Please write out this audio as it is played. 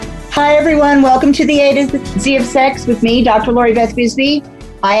Hi, everyone. Welcome to the A to Z of Sex with me, Dr. Lori Bisbey.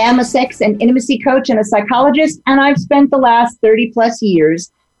 I am a sex and intimacy coach and a psychologist, and I've spent the last 30 plus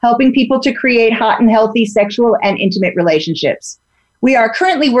years helping people to create hot and healthy sexual and intimate relationships. We are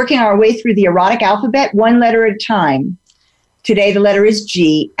currently working our way through the erotic alphabet one letter at a time. Today, the letter is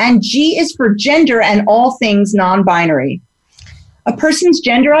G, and G is for gender and all things non-binary. A person's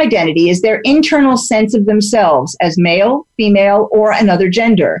gender identity is their internal sense of themselves as male, female, or another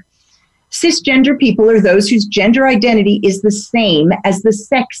gender. Cisgender people are those whose gender identity is the same as the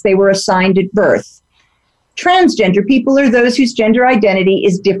sex they were assigned at birth. Transgender people are those whose gender identity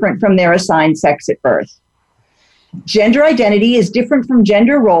is different from their assigned sex at birth. Gender identity is different from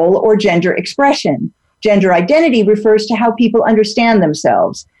gender role or gender expression. Gender identity refers to how people understand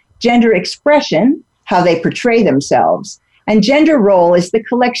themselves. Gender expression, how they portray themselves. And gender role is the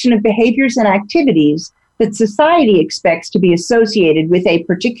collection of behaviors and activities that society expects to be associated with a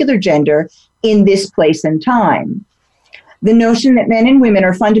particular gender in this place and time. The notion that men and women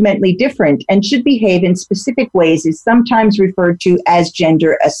are fundamentally different and should behave in specific ways is sometimes referred to as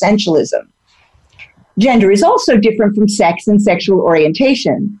gender essentialism. Gender is also different from sex and sexual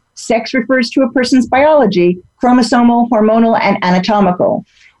orientation. Sex refers to a person's biology, chromosomal, hormonal, and anatomical.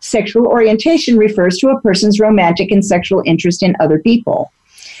 Sexual orientation refers to a person's romantic and sexual interest in other people.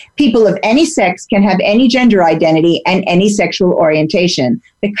 People of any sex can have any gender identity and any sexual orientation.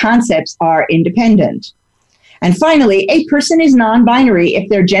 The concepts are independent. And finally, a person is non-binary if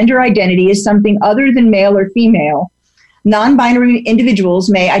their gender identity is something other than male or female. Non-binary individuals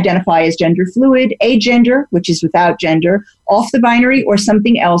may identify as gender fluid, agender, which is without gender, off the binary, or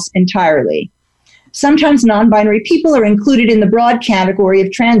something else entirely. Sometimes non-binary people are included in the broad category of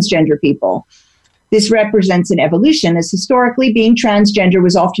transgender people. This represents an evolution, as historically being transgender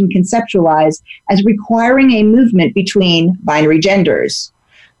was often conceptualized as requiring a movement between binary genders.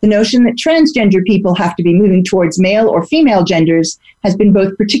 The notion that transgender people have to be moving towards male or female genders has been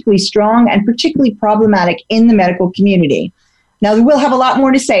both particularly strong and particularly problematic in the medical community. Now, we'll have a lot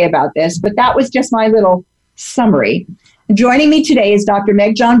more to say about this, but that was just my little summary. Joining me today is Dr.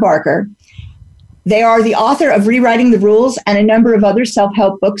 Meg John Barker. They are the author of Rewriting the Rules and a number of other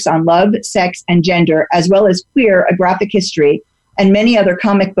self-help books on love, sex, and gender, as well as Queer, A Graphic History, and many other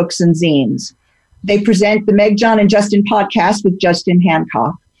comic books and zines. They present the Meg John and Justin podcast with Justin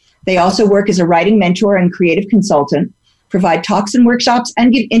Hancock. They also work as a writing mentor and creative consultant, provide talks and workshops,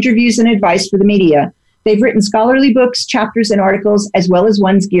 and give interviews and advice for the media. They've written scholarly books, chapters, and articles, as well as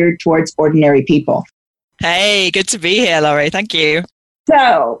ones geared towards ordinary people. Hey, good to be here, Lori. Thank you.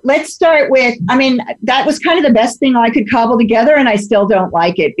 So let's start with, that was kind of the best thing I could cobble together, and I still don't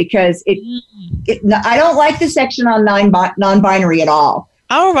like it because I don't like the section on non-binary at all.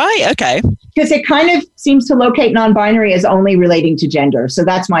 Oh, right. Okay. Because it kind of seems to locate non-binary as only relating to gender. So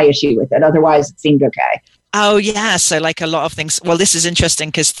that's my issue with it. Otherwise, it seemed okay. Oh, yeah. So like a lot of things. Well, this is interesting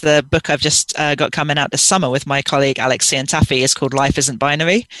because the book I've just got coming out this summer with my colleague, Alex Ciantafi, is called Life Isn't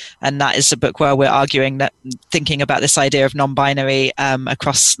Binary. And that is a book where we're arguing that thinking about this idea of non-binary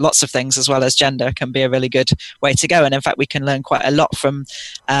across lots of things as well as gender can be a really good way to go. And in fact, we can learn quite a lot from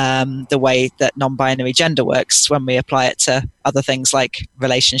the way that non-binary gender works when we apply it to other things like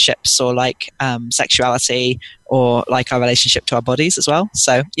relationships or like sexuality or like our relationship to our bodies as well.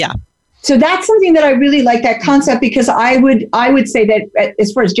 So, yeah. So that's something that I really like, that concept, because I would say that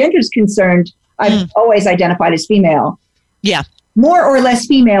as far as gender is concerned, I've always identified as female. Yeah. More or less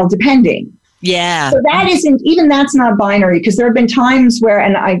female, depending. Yeah. So that's not binary, because there have been times where,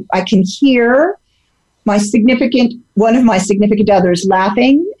 and I can hear one of my significant others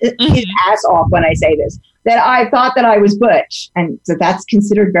laughing his ass off when I say this, that I thought that I was butch. And so that's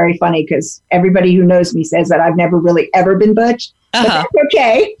considered very funny because everybody who knows me says that I've never really ever been butch. But that's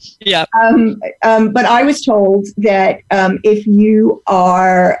okay. Yeah. But I was told that if you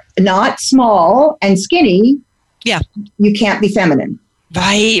are not small and skinny, you can't be feminine.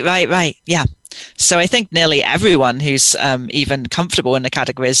 Right. Yeah. So I think nearly everyone who's even comfortable in the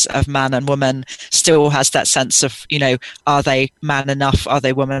categories of man and woman still has that sense of, are they man enough? Are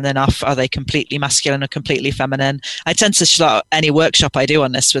they woman enough? Are they completely masculine or completely feminine? I tend to start any workshop I do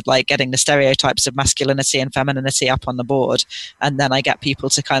on this with like getting the stereotypes of masculinity and femininity up on the board. And then I get people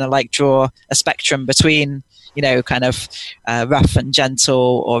to kind of like draw a spectrum between kind of rough and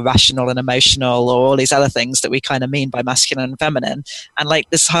gentle or rational and emotional or all these other things that we kind of mean by masculine and feminine. And like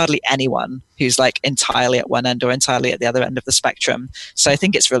there's hardly anyone who's like entirely at one end or entirely at the other end of the spectrum. So I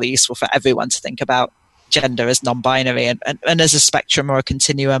think it's really useful for everyone to think about gender as non-binary and as a spectrum or a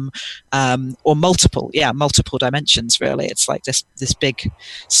continuum or multiple dimensions, really. It's like this big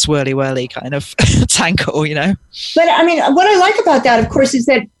swirly-whirly kind of tangle, But I mean, what I like about that, of course, is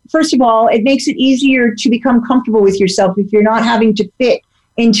that first of all, it makes it easier to become comfortable with yourself if you're not having to fit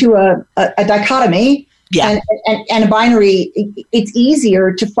into a dichotomy and a binary. It's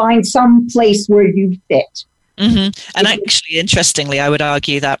easier to find some place where you fit. Mm-hmm. And actually, interestingly, I would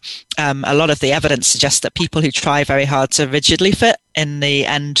argue that a lot of the evidence suggests that people who try very hard to rigidly fit in the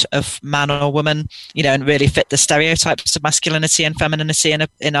end of man or woman, and really fit the stereotypes of masculinity and femininity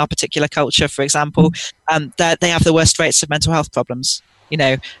in our particular culture, for example, that they have the worst rates of mental health problems.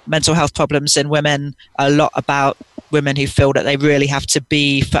 Mental health problems in women are a lot about women who feel that they really have to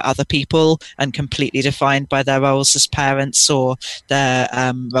be for other people and completely defined by their roles as parents or their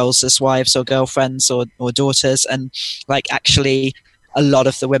roles as wives or girlfriends or daughters. And actually, a lot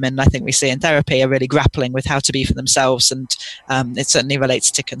of the women I think we see in therapy are really grappling with how to be for themselves. And it certainly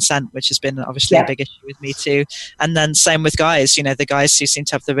relates to consent, which has been obviously a big issue with me too. And then same with guys, the guys who seem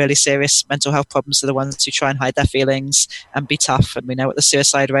to have the really serious mental health problems are the ones who try and hide their feelings and be tough. And we know what the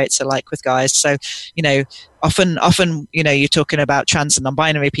suicide rates are like with guys. So, often, you're talking about trans and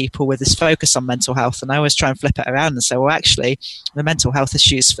non-binary people with this focus on mental health. And I always try and flip it around and say, well, actually, the mental health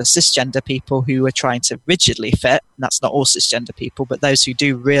issues for cisgender people who are trying to rigidly fit, and that's not all cisgender people, but those who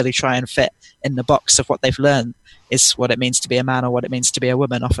do really try and fit in the box of what they've learned is what it means to be a man or what it means to be a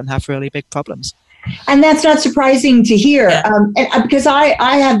woman, often have really big problems. And that's not surprising to hear, because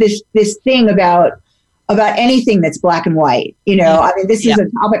I have this thing about anything that's black and white. This is a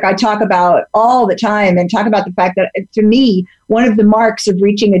topic I talk about all the time, and talk about the fact that, to me, one of the marks of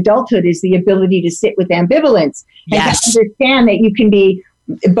reaching adulthood is the ability to sit with ambivalence and to understand that you can be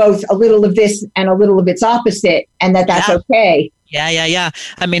both a little of this and a little of its opposite, and that's okay. Yeah.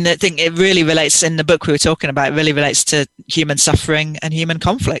 I mean, I think it really relates, in the book we were talking about, it really relates to human suffering and human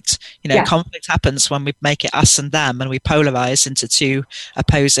conflict. Conflict happens when we make it us and them, and we polarize into two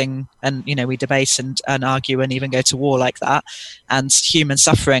opposing, and, we debate and argue and even go to war like that. And human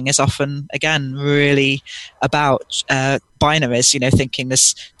suffering is often, again, really about binaries, thinking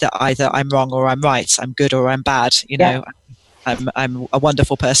that either I'm wrong or I'm right, I'm good or I'm bad, I'm a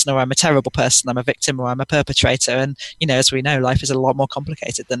wonderful person or I'm a terrible person, I'm a victim or I'm a perpetrator. And, as we know, life is a lot more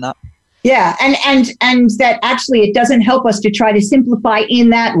complicated than that. Yeah. And that actually it doesn't help us to try to simplify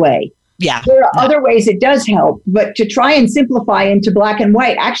in that way. Yeah. There are other ways it does help, but to try and simplify into black and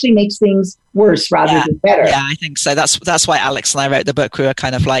white actually makes things worse rather than better. Yeah, I think so. That's why Alex and I wrote the book. We were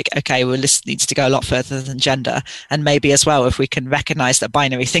kind of like, okay, well, this needs to go a lot further than gender. And maybe as well, if we can recognize that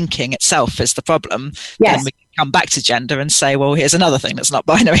binary thinking itself is the problem, then we can come back to gender and say, well, here's another thing that's not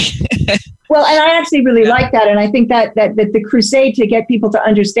binary. Well, and I actually really like that. And I think that the crusade to get people to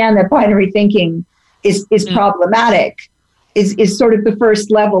understand that binary thinking is problematic is sort of the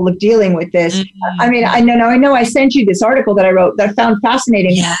first level of dealing with this. Mm-hmm. I mean, I know I sent you this article that I wrote that I found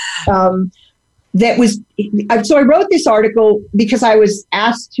fascinating. Yeah. So I wrote this article because I was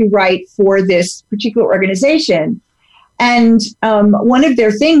asked to write for this particular organization. And one of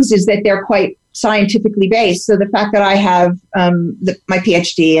their things is that they're quite scientifically based. So the fact that I have my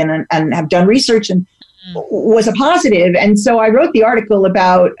PhD and have done research and was a positive. And so I wrote the article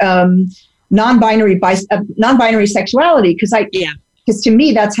about non-binary sexuality because to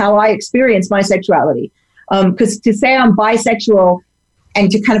me that's how I experience my sexuality. Because to say I'm bisexual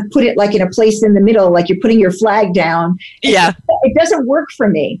and to kind of put it like in a place in the middle, like you're putting your flag down, it doesn't work for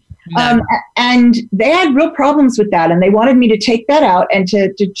me. No. And they had real problems with that, and they wanted me to take that out and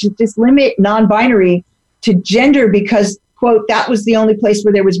to just limit non-binary to gender because, quote, that was the only place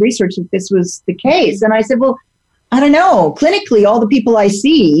where there was research that this was the case. And I said, well, I don't know. Clinically, all the people I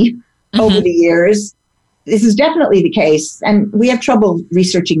see over the years, this is definitely the case. And we have trouble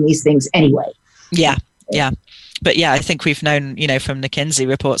researching these things anyway. Yeah. But I think we've known, from the Kinsey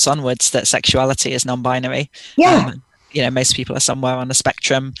reports onwards that sexuality is non-binary. Yeah. Most people are somewhere on the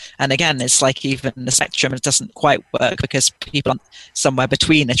spectrum. And again, it's like even the spectrum, it doesn't quite work because people are somewhere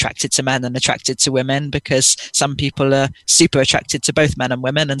between attracted to men and attracted to women, because some people are super attracted to both men and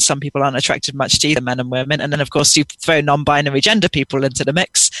women and some people aren't attracted much to either men and women. And then, of course, you throw non-binary gender people into the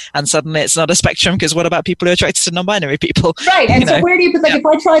mix and suddenly it's not a spectrum, because what about people who are attracted to non-binary people? Right. And so where do you put, if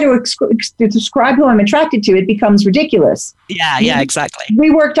I try to describe who I'm attracted to, it becomes ridiculous. Yeah, exactly. We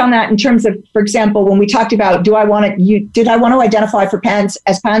worked on that in terms of, for example, when we talked about, did I want to identify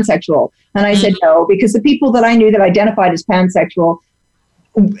as pansexual? And I said no, because the people that I knew that identified as pansexual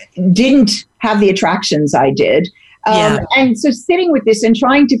didn't have the attractions I did. And so sitting with this and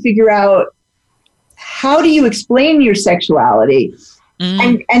trying to figure out how do you explain your sexuality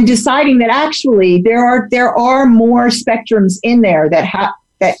and deciding that actually there are more spectrums in there that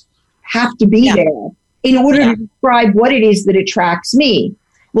have to be there in order to describe what it is that attracts me.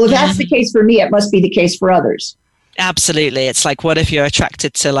 Well, if that's the case for me, it must be the case for others. Absolutely. It's like, what if you're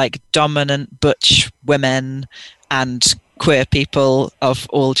attracted to like dominant butch women and queer people of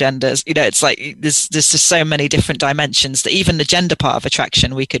all genders? You know, it's like there's just so many different dimensions that even the gender part of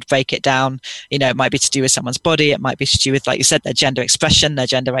attraction, we could break it down. You know, it might be to do with someone's body, it might be to do with, like you said, their gender expression, their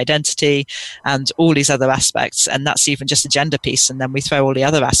gender identity, and all these other aspects. And that's even just a gender piece. And then we throw all the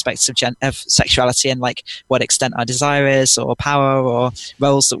other aspects of sexuality and like what extent our desire is, or power, or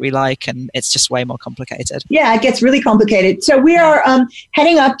roles that we like, and it's just way more complicated. Yeah, it gets really complicated. So we are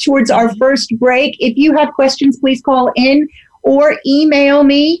heading up towards our first break. If you have questions, please call in or email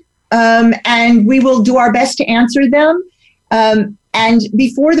me, and we will do our best to answer them. And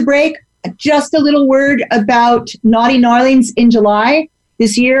before the break, just a little word about Naughty Gnarlings in July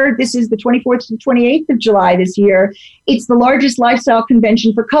this year. This is the 24th to 28th of July this year. It's the largest lifestyle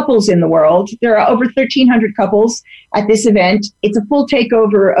convention for couples in the world. There are over 1,300 couples at this event. It's a full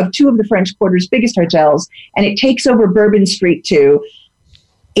takeover of two of the French Quarter's biggest hotels, and it takes over Bourbon Street too.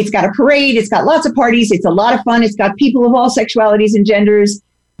 It's got a parade. It's got lots of parties. It's a lot of fun. It's got people of all sexualities and genders.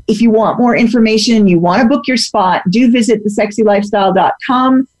 If you want more information, you want to book your spot, do visit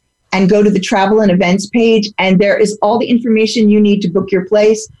thesexylifestyle.com and go to the travel and events page. And there is all the information you need to book your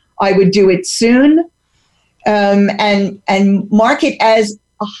place. I would do it soon, and mark it as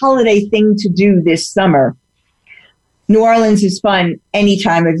a holiday thing to do this summer. New Orleans is fun any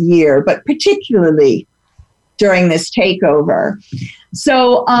time of year, but particularly during this takeover.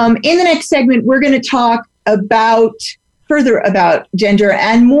 So in the next segment, we're going to talk further about gender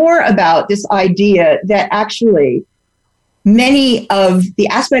and more about this idea that actually many of the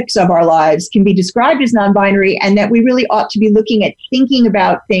aspects of our lives can be described as non-binary, and that we really ought to be looking at thinking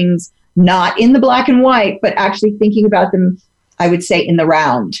about things not in the black and white, but actually thinking about them, I would say, in the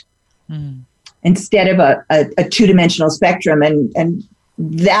round, instead of a two-dimensional spectrum. And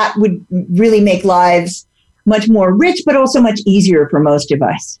that would really make lives much more rich, but also much easier for most of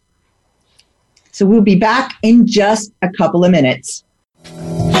us. So we'll be back in just a couple of minutes.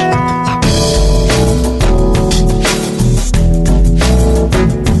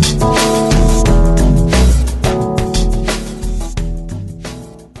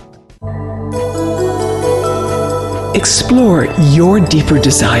 Explore your deeper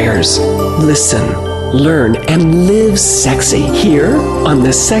desires. Listen, learn, and live sexy here on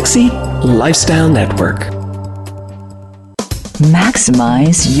the Sexy Lifestyle Network.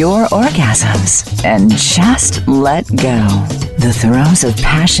 Maximize your orgasms and just let go. The Throes of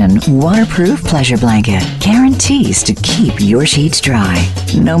Passion waterproof pleasure blanket guarantees to keep your sheets dry,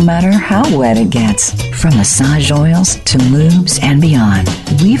 no matter how wet it gets. From massage oils to lubes and beyond,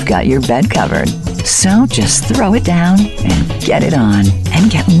 we've got your bed covered. So just throw it down and get it on, and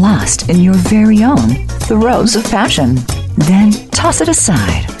get lost in your very own Throes of Passion. Then toss it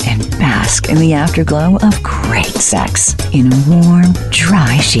aside and bask in the afterglow of great sex in warm,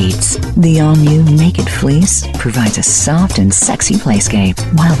 dry sheets. The all-new Naked Fleece provides a soft and sexy playscape,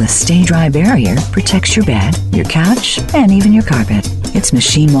 while the Stay Dry barrier protects your bed, your couch, and even your carpet. It's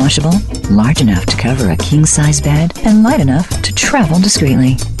machine washable, large enough to cover a king-size bed, and light enough to travel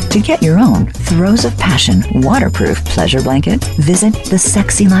discreetly. To get your own Throes of Passion waterproof pleasure blanket, visit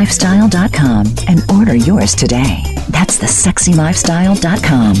thesexylifestyle.com and order yours today. That's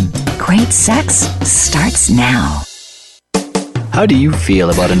thesexylifestyle.com. Great sex starts now. How do you feel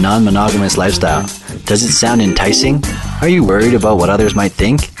about a non-monogamous lifestyle? Does it sound enticing? Are you worried about what others might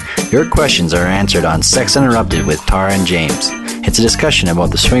think? Your questions are answered on Sex Interrupted with Tara and James. It's a discussion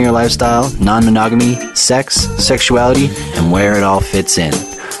about the swinger lifestyle, non-monogamy, sex, sexuality, and where it all fits in.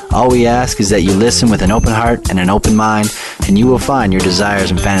 All we ask is that you listen with an open heart and an open mind, and you will find your desires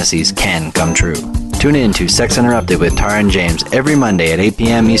and fantasies can come true. Tune in to Sex Interrupted with Tara and James every Monday at 8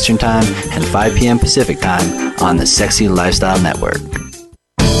 p.m. Eastern Time and 5 p.m. Pacific Time on the Sexy Lifestyle Network.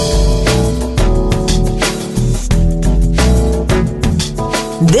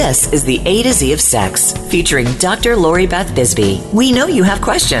 This is the A to Z of Sex, featuring Dr. Lori Bisbey. We know you have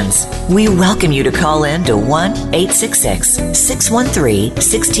questions. We welcome you to call in to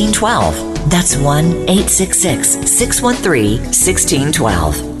 1-866-613-1612. That's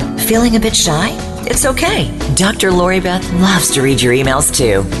 1-866-613-1612. Feeling a bit shy? It's okay. Dr. Lori Beth loves to read your emails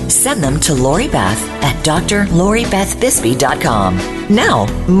too. Send them to LoriBeth at drloribethbisbey.com. Now,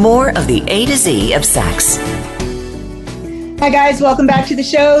 more of the A to Z of Sex. Hi guys, welcome back to the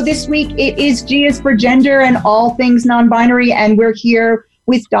show. This week it is G is for gender and all things non-binary, and we're here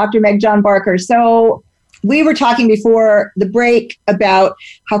with Dr. Meg John Barker. So we were talking before the break about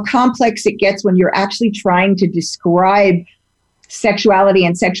how complex it gets when you're actually trying to describe sexuality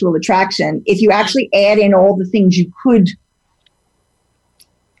and sexual attraction, if you actually add in all the things you could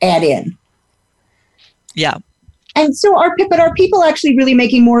add in. Yeah. And so are people actually really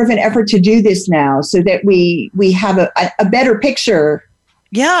making more of an effort to do this now so that we have a better picture?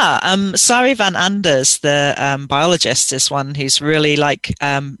 Yeah, Sari van Anders, the biologist, is one who's really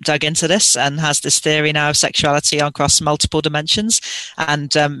dug into this and has this theory now of sexuality across multiple dimensions.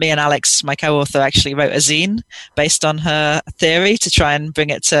 And me and Alex, my co-author, actually wrote a zine based on her theory to try and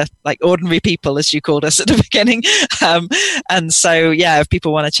bring it to ordinary people, as you called us at the beginning. And so, yeah, if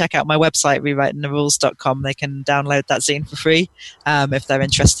people want to check out my website, rewritingtherules.com, they can download that zine for free if they're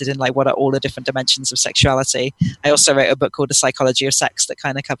interested in what are all the different dimensions of sexuality. I also wrote a book called The Psychology of Sex that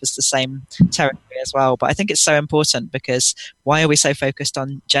kind of covers the same territory as well. But I think it's so important because why are we so focused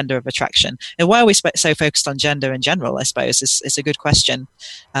on gender of attraction? And why are we so focused on gender in general, I suppose, is a good question.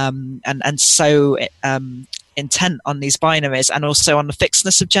 And so intent on these binaries and also on the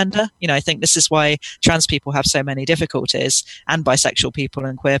fixedness of gender. I think this is why trans people have so many difficulties, and bisexual people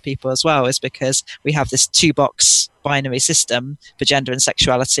and queer people as well, is because we have this 2-box binary system for gender and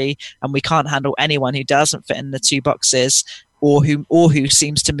sexuality, and we can't handle anyone who doesn't fit in the 2 boxes or who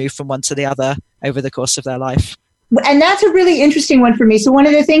seems to move from one to the other over the course of their life. And that's a really interesting one for me. So one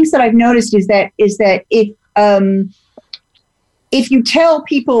of the things that I've noticed is that if you tell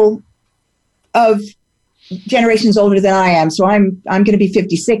people of generations older than I am, so I'm going to be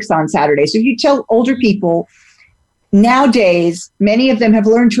 56 on Saturday. So if you tell older people, nowadays, many of them have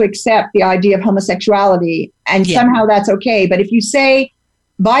learned to accept the idea of homosexuality, and somehow that's okay. But if you say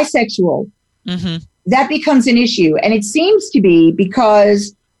bisexual, that becomes an issue. And it seems to be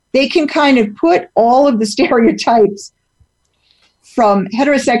because they can kind of put all of the stereotypes from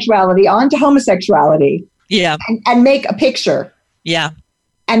heterosexuality onto homosexuality and make a picture. Yeah.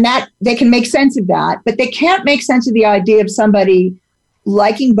 And that they can make sense of that, but they can't make sense of the idea of somebody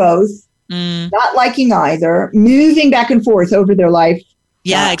liking both, not liking either, moving back and forth over their life.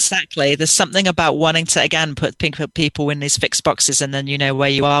 Yeah, exactly. There's something about wanting to, again, put people in these fixed boxes and then you know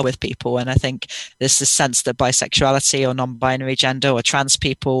where you are with people. And I think there's this sense that bisexuality or non-binary gender or trans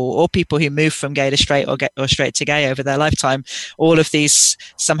people or people who move from gay to straight or straight to gay over their lifetime, all of these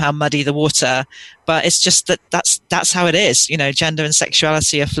somehow muddy the water. But it's just that's how it is. Gender and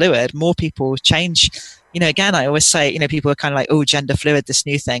sexuality are fluid. More people change. Again, I always say, people are kind of like, oh, gender fluid, this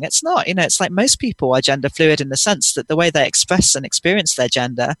new thing. It's not, it's like most people are gender fluid in the sense that the way they express and experience their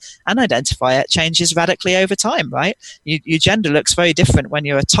gender and identify it changes radically over time, right? Your gender looks very different when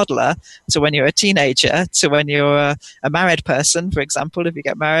you're a toddler to when you're a teenager to when you're a married person, for example, if you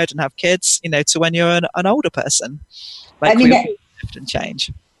get married and have kids, to when you're an older person. We often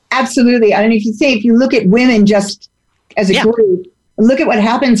change. Absolutely. I mean, if you look at women just as a group, look at what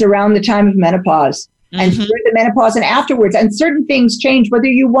happens around the time of menopause. And through the menopause and afterwards. And certain things change, whether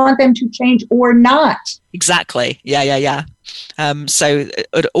you want them to change or not. Exactly. Yeah. So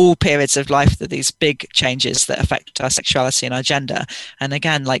at all periods of life, there are these big changes that affect our sexuality and our gender. And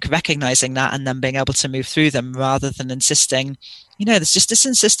again, recognizing that and then being able to move through them rather than insisting, there's just this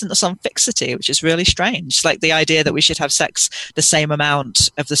insistence on fixity, which is really strange. Like the idea that we should have sex the same amount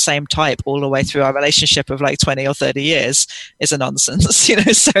of the same type all the way through our relationship of 20 or 30 years is a nonsense.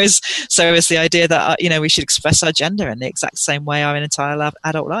 So is the idea that, we should express our gender in the exact same way our entire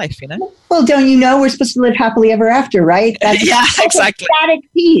adult life, Well, don't you know we're supposed to live happily ever after, right? That's exactly. A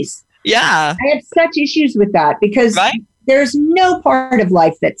static piece. Yeah. I have such issues with that because there's no part of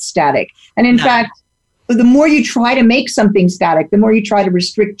life that's static. And in fact, the more you try to make something static, the more you try to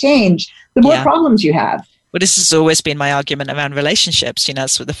restrict change, the more problems you have. Well, this has always been my argument around relationships.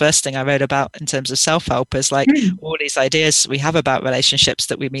 That's the first thing I wrote about in terms of self-help is all these ideas we have about relationships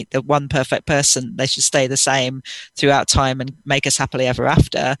that we meet the one perfect person, they should stay the same throughout time and make us happily ever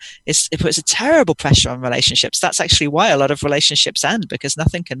after. It puts a terrible pressure on relationships. That's actually why a lot of relationships end, because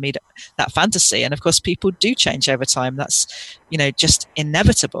nothing can meet that fantasy. And of course, people do change over time. That's, just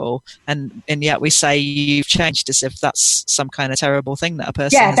inevitable. And yet we say you've changed as if that's some kind of terrible thing that a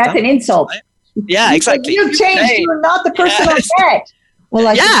person has done. Yeah, that's an insult. Right? Yeah, exactly. You've changed. You're not the person I met. Well,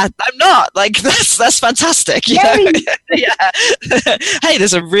 I'm not. That's fantastic. Yeah. Hey,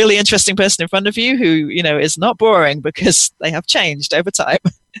 there's a really interesting person in front of you who, is not boring because they have changed over time.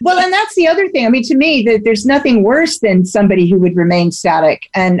 Well, and that's the other thing. I mean, to me, that there's nothing worse than somebody who would remain static.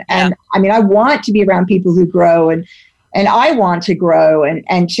 And I mean, I want to be around people who grow and I want to grow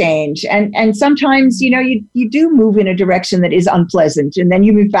and change. And sometimes, you do move in a direction that is unpleasant and then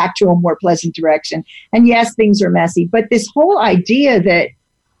you move back to a more pleasant direction. And yes, things are messy, but this whole idea that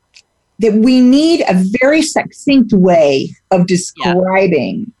we need a very succinct way of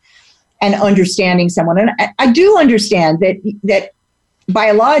describing and understanding someone. And I do understand that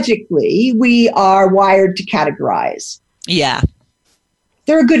biologically we are wired to categorize. Yeah.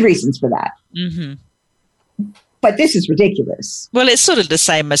 There are good reasons for that. Mm-hmm. but this is ridiculous. Well, it's sort of the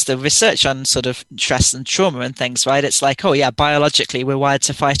same as the research on sort of stress and trauma and things, right? It's like, oh yeah, biologically we're wired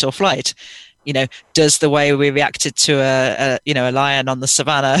to fight or flight. Does the way we reacted to a lion on the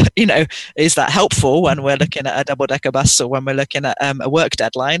savannah, is that helpful when we're looking at a double-decker bus or when we're looking at a work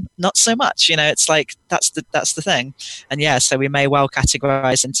deadline? Not so much. It's like that's the thing. And yeah, so we may well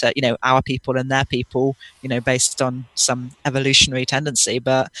categorize into our people and their people, based on some evolutionary tendency.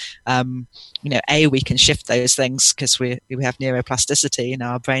 But we can shift those things because we have neuroplasticity.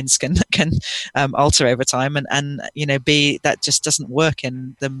 Our brains can alter over time, and B, that just doesn't work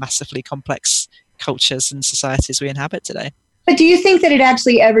in the massively complex cultures and societies we inhabit today. But do you think that it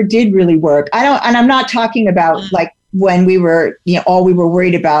actually ever did really work? I'm not talking about like when we were, all we were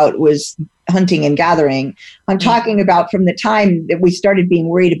worried about was hunting and gathering. I'm talking about from the time that we started being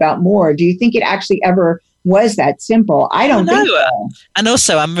worried about more. Do you think it actually ever was that simple? I don't think so. And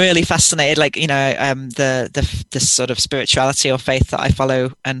also I'm really fascinated, the sort of spirituality or faith that I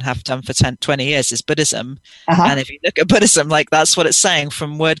follow and have done for 20 years is Buddhism. And if you look at Buddhism, like that's what it's saying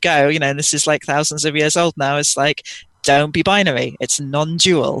from word go, this is like thousands of years old now. It's like, don't be binary. It's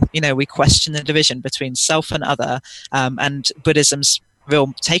non-dual. We question the division between self and other. And Buddhism's real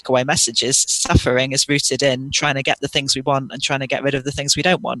takeaway message is suffering is rooted in trying to get the things we want and trying to get rid of the things we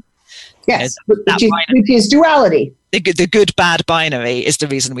don't want. Yes, which is duality. The good-bad binary is the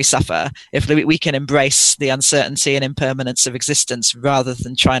reason we suffer. If we can embrace the uncertainty and impermanence of existence rather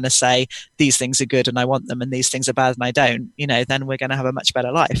than trying to say these things are good and I want them and these things are bad and I don't, then we're going to have a much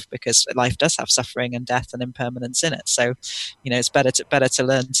better life, because life does have suffering and death and impermanence in it. So, it's better to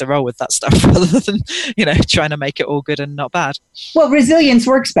learn to roll with that stuff rather than, trying to make it all good and not bad. Well, resilience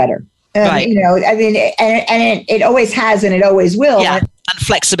works better. Right. And it always has and it always will. Yeah. And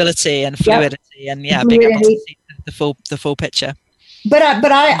flexibility and fluidity and being able to see the full picture. But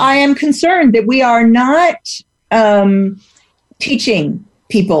I am concerned that we are not teaching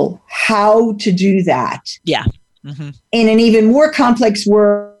people how to do that. Yeah. Mm-hmm. In an even more complex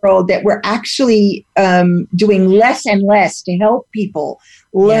world, that we're actually doing less and less to help people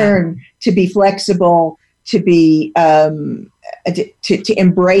learn to be flexible, to be to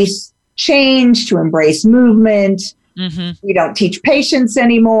embrace change, to embrace movement. Mm-hmm. We don't teach patience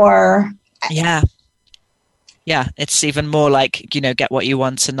anymore. Yeah, it's even more like, get what you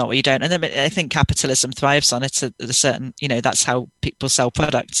want and not what you don't. And then I think capitalism thrives on it at a certain, that's how people sell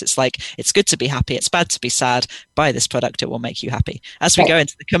products. It's like, it's good to be happy. It's bad to be sad. Buy this product. It will make you happy. As we go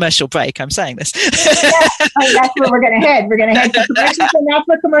into the commercial break, I'm saying this. That's where we're going to head. We're going to head to commercials, and that's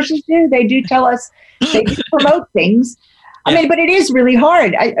what commercials do. They do tell us, they do promote things. I mean, but it is really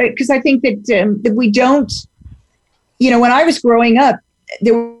hard because I think that we don't, when I was growing up,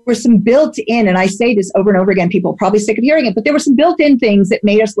 there were some built-in, and I say this over and over again, people are probably sick of hearing it, but there were some built-in things that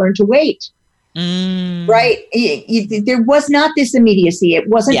made us learn to wait, right? There was not this immediacy. It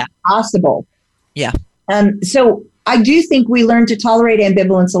wasn't possible. Yeah. So I do think we learned to tolerate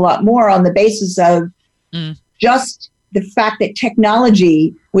ambivalence a lot more on the basis of just the fact that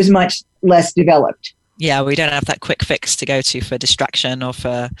technology was much less developed. Yeah, we don't have that quick fix to go to for distraction or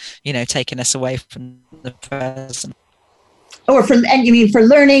for, taking us away from the present. Or for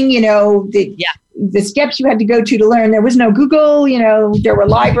learning, the steps you had to go to learn. There was no Google, there were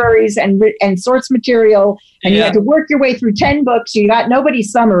libraries and source material, and you had to work your way through 10 books. You got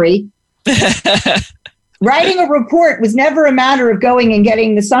nobody's summary. Writing a report was never a matter of going and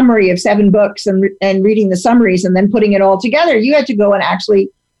getting the summary of 7 books and reading the summaries and then putting it all together. You had to go and actually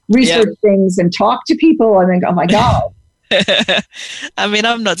research things and talk to people and think, oh my God. I mean,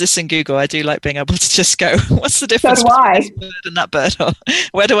 I'm not dissing Google. I do like being able to just go, what's the difference between this bird and that bird? Or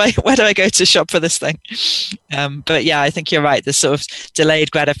where do I go to shop for this thing? But yeah, I think you're right. The sort of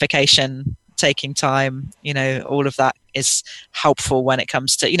delayed gratification, taking time, all of that is helpful when it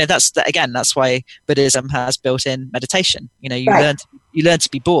comes to, that's why Buddhism has built-in meditation. You learn to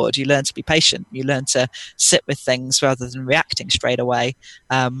be bored, you learn to be patient, you learn to sit with things rather than reacting straight away.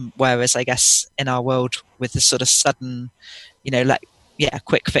 Whereas I guess in our world with this sort of sudden,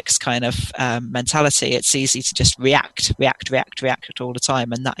 quick fix kind of mentality, it's easy to just react all the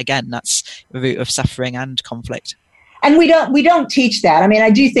time. And that, again, that's the root of suffering and conflict. And we don't teach that. I mean, I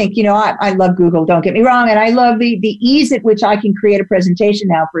do think, I love Google, don't get me wrong. And I love the ease at which I can create a presentation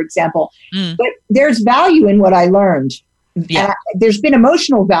now, for example. But there's value in what I learned. Yeah. There's been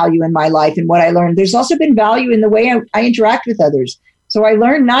emotional value in my life in what I learned. There's also been value in the way I interact with others. So I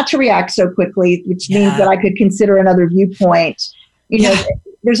learned not to react so quickly, which means that I could consider another viewpoint.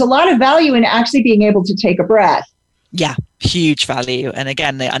 There's a lot of value in actually being able to take a breath. Yeah, huge value. And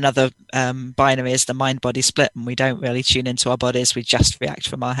again, another binary is the mind-body split, and we don't really tune into our bodies. We just react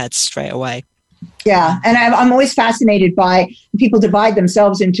from our heads straight away. Yeah. And I'm always fascinated by people divide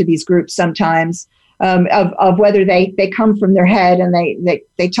themselves into these groups sometimes, of whether they come from their head and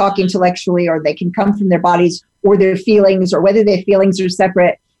they talk intellectually, or they can come from their bodies or their feelings, or whether their feelings are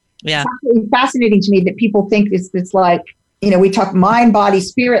separate. Yeah. It's absolutely fascinating to me that people think it's like, we talk mind, body,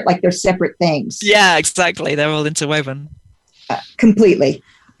 spirit, like they're separate things. Yeah, exactly. They're all interwoven. Completely.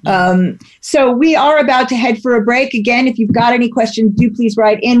 So we are about to head for a break. Again, if you've got any questions, do please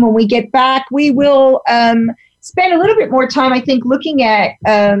write in. When we get back, we will spend a little bit more time, I think, looking at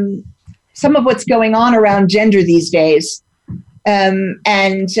some of what's going on around gender these days, and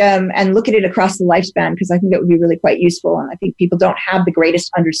look at it across the lifespan, because I think that would be really quite useful. And I think people don't have the greatest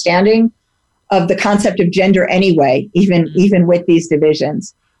understanding of the concept of gender anyway, even with these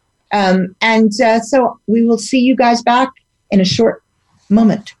divisions. So we will see you guys back in a short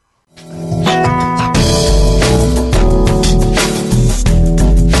moment.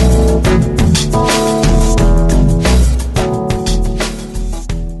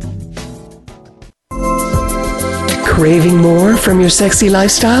 Craving more from your sexy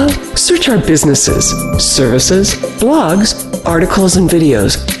lifestyle? Search our businesses, services, blogs, articles, and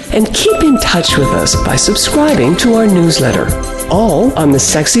videos, and keep in touch with us by subscribing to our newsletter, all on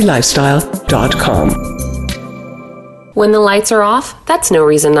thesexylifestyle.com. When the lights are off, that's no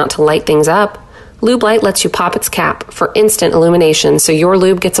reason not to light things up. Lube Light lets you pop its cap for instant illumination, so your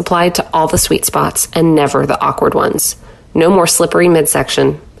lube gets applied to all the sweet spots and never the awkward ones. No more slippery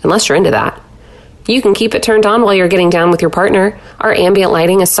midsection, unless you're into that. You can keep it turned on while you're getting down with your partner. Our ambient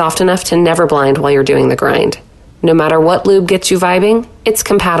lighting is soft enough to never blind while you're doing the grind. No matter what lube gets you vibing, it's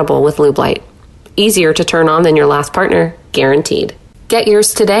compatible with Lube Light. Easier to turn on than your last partner, guaranteed. Get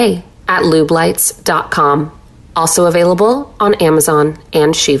yours today at lubelights.com. Also available on Amazon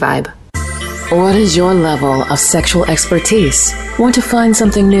and SheVibe. What is your level of sexual expertise? Want to find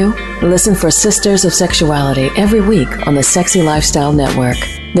something new? Listen for Sisters of Sexuality every week on the Sexy Lifestyle Network.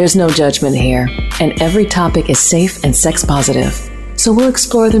 There's no judgment here, and every topic is safe and sex positive. So we'll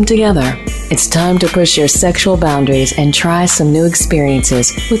explore them together. It's time to push your sexual boundaries and try some new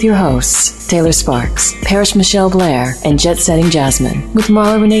experiences with your hosts, Taylor Sparks, Parrish Michelle Blair, and Jet Setting Jasmine, with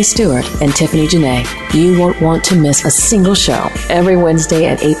Marla Renee Stewart and Tiffany Janae. You won't want to miss a single show every Wednesday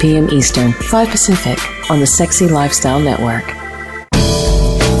at 8 p.m. Eastern, 5 Pacific, on the Sexy Lifestyle Network.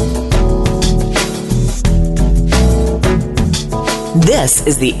 This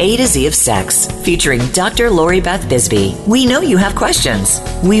is the A to Z of Sex, featuring Dr. Lori Bisbey. We know you have questions.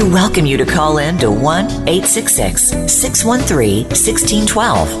 We welcome you to call in to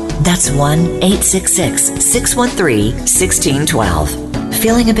 1-866-613-1612. That's 1-866-613-1612.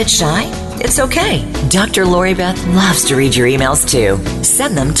 Feeling a bit shy? It's okay. Dr. Lori Beth loves to read your emails too.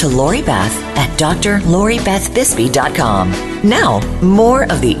 Send them to Lori Beth at drloribethbisbey.com. Now, more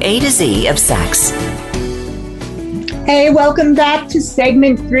of the A to Z of Sex. Hey, welcome back to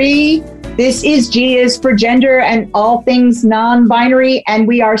segment 3. This is G is for Gender and all things non-binary, and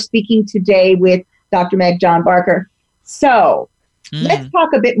we are speaking today with Dr. Meg John Barker. So let's talk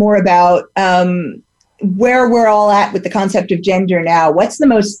a bit more about where we're all at with the concept of gender now. What's the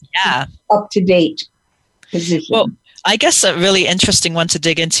most up-to-date position? Well, I guess a really interesting one to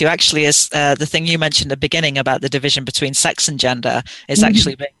dig into actually is the thing you mentioned at the beginning about the division between sex and gender is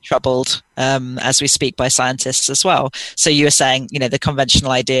actually being troubled as we speak by scientists as well. So you were saying, the conventional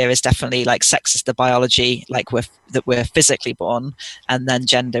idea is definitely like sex is the biology, like that we're physically born, and then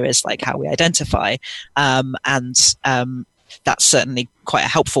gender is like how we identify. That's certainly quite a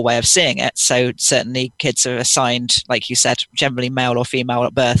helpful way of seeing it. So certainly kids are assigned, like you said, generally male or female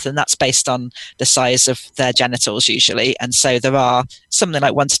at birth, and that's based on the size of their genitals usually. And so there are something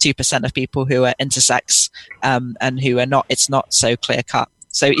like 1 to 2% of people who are intersex and who are not. It's not so clear cut.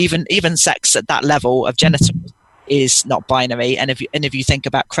 So even sex at that level of genitals is not binary. And if you think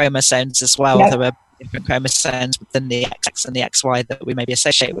about chromosomes as well, there are different chromosomes within the XX and the XY that we maybe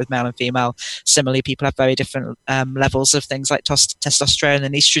associate with male and female. Similarly, people have very different levels of things like testosterone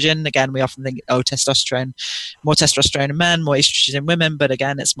and estrogen. Again, we often think, more testosterone in men, more estrogen in women, but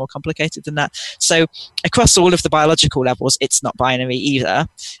again, it's more complicated than that. So across all of the biological levels, it's not binary either.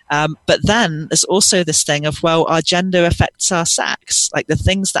 But then there's also this thing of, well, our gender affects our sex, like the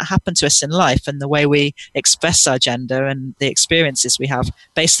things that happen to us in life and the way we express our gender and the experiences we have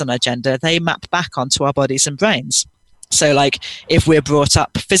based on our gender, they map back onto our bodies and brains. So like if we're brought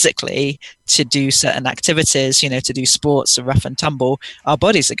up physically to do certain activities, to do sports or rough and tumble, our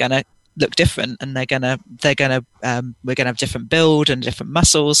bodies are going to look different, and we're gonna have different build and different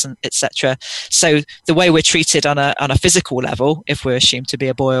muscles and etc. So the way we're treated on a physical level, if we're assumed to be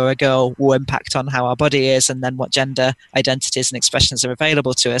a boy or a girl, will impact on how our body is, and then what gender identities and expressions are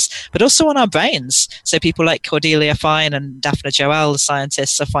available to us, but also on our brains. So people like Cordelia Fine and Daphne Joel, the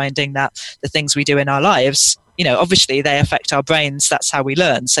scientists, are finding that the things we do in our lives, obviously they affect our brains. That's how we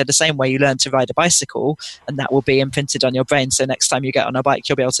learn. So the same way you learn to ride a bicycle, and that will be imprinted on your brain. So next time you get on a bike,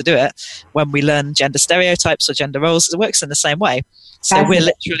 you'll be able to do it. When we learn gender stereotypes or gender roles, it works in the same way. So we're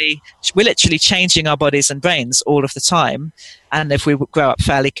literally changing our bodies and brains all of the time. And if we grow up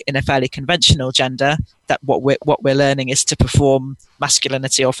in a fairly conventional gender, that what we're learning is to perform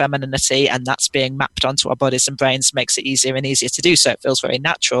masculinity or femininity, and that's being mapped onto our bodies and brains, makes it easier and easier to do so. It feels very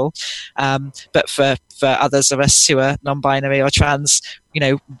natural. But for others of us who are non-binary or trans,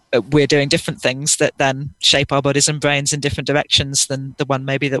 we're doing different things that then shape our bodies and brains in different directions than the one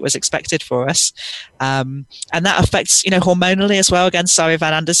maybe that was expected for us. And that affects, hormonally as well. Again, Sari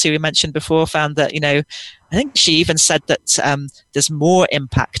Van Anders, who we mentioned before, found that, I think she even said that there's more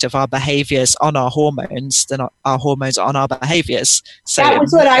impact of our behaviors on our hormones than our hormones on our behaviors. So that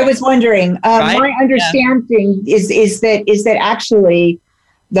was what I was wondering. Right? My understanding is that actually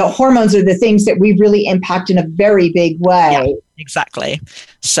the hormones are the things that we really impact in a very big way. Yeah, exactly.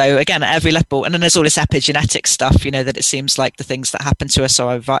 So again, at every level, and then there's all this epigenetic stuff, that it seems like the things that happen to us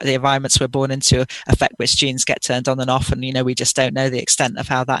or the environments we're born into affect which genes get turned on and off. And, we just don't know the extent of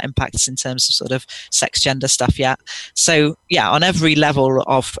how that impacts in terms of sort of sex gender stuff yet. So yeah, on every level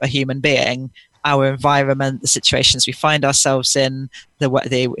of a human being, our environment, the situations we find ourselves in,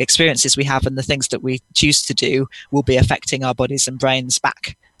 the experiences we have, and the things that we choose to do will be affecting our bodies and brains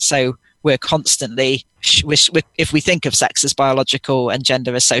back. So we're constantly, if we think of sex as biological and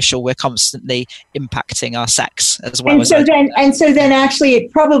gender as social, we're constantly impacting our sex as well. And so then actually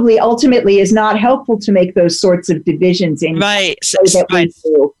it probably ultimately is not helpful to make those sorts of divisions in right. We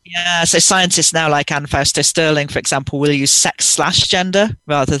do. Yeah. So scientists now like Anne Fausto Sterling, for example, will use sex/gender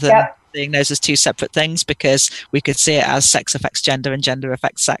rather than seeing those as two separate things, because we could see it as sex affects gender and gender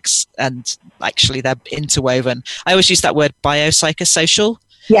affects sex, and actually they're interwoven. I always use that word biopsychosocial.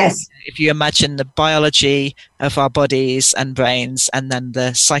 Yes. If you imagine the biology of our bodies and brains, and then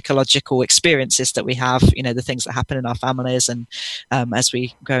the psychological experiences that we have, the things that happen in our families and as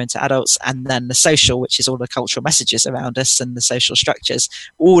we grow into adults, and then the social, which is all the cultural messages around us and the social structures,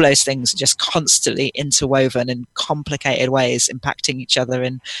 all those things are just constantly interwoven in complicated ways, impacting each other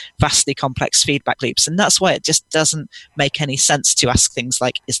in vastly complex feedback loops. And that's why it just doesn't make any sense to ask things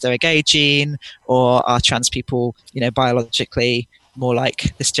like, is there a gay gene, or are trans people, biologically more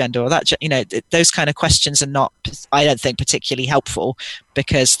like this gender or that, those kind of questions are not, I don't think, particularly helpful,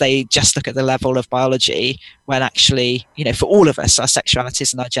 because they just look at the level of biology, when actually, for all of us, our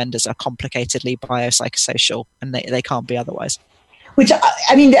sexualities and our genders are complicatedly biopsychosocial, and they can't be otherwise. Which,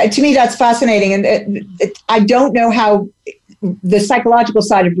 I mean, to me, that's fascinating. And I don't know how the psychological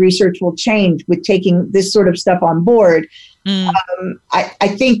side of research will change with taking this sort of stuff on board. I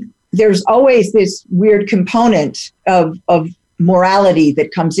think there's always this weird component of morality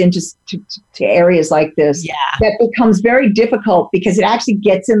that comes into to areas like this that becomes very difficult, because it actually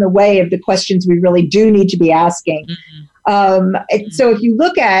gets in the way of the questions we really do need to be asking. So if you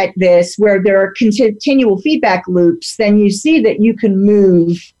look at this where there are continual feedback loops, then you see that you can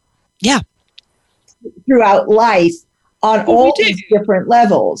move throughout life on all these different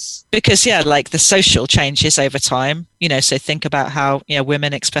levels. Because, like the social changes over time, so think about how,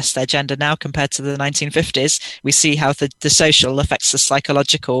 women express their gender now compared to the 1950s. We see how the social affects the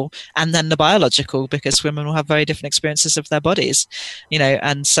psychological and then the biological, because women will have very different experiences of their bodies,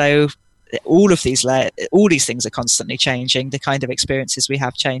 and so all these things are constantly changing. The kind of experiences we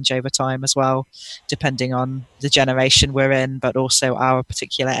have change over time as well, depending on the generation we're in, but also our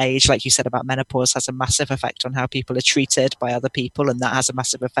particular age. Like you said about menopause, has a massive effect on how people are treated by other people, and that has a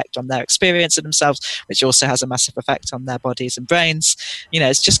massive effect on their experience of themselves, which also has a massive effect on their bodies and brains.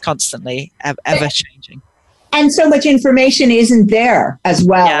 It's just constantly ever changing. And so much information isn't there as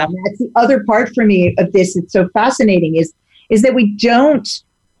well. Yeah. And that's the other part for me of this. It's so fascinating is that we don't,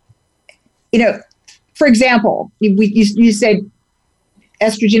 for example, you said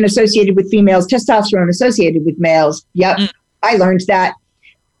estrogen associated with females, testosterone associated with males. Yep, I learned that.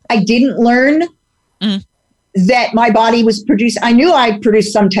 I didn't learn that my body was I knew I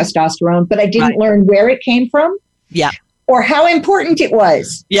produced some testosterone, but I didn't learn where it came from. Yeah. Or how important it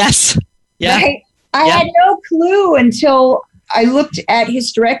was. Yes. Yeah. Right? I had no clue until I looked at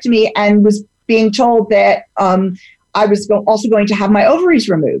hysterectomy and was being told that I was also going to have my ovaries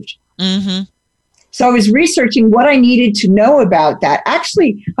removed. So I was researching what I needed to know about that.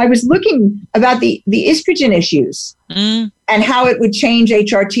 Actually, I was looking about the estrogen issues and how it would change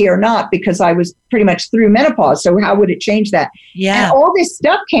HRT or not, because I was pretty much through menopause. So how would it change that? Yeah. And all this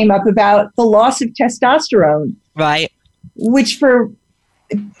stuff came up about the loss of testosterone. Right. Which for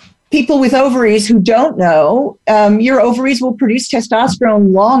people with ovaries who don't know, your ovaries will produce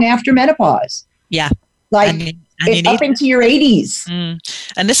testosterone long after menopause. Yeah. Like up into your 80s.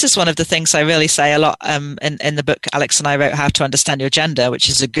 And this is one of the things I really say a lot in the book Alex and I wrote, How to Understand Your Gender, which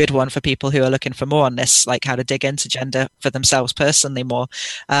is a good one for people who are looking for more on this, like how to dig into gender for themselves personally more.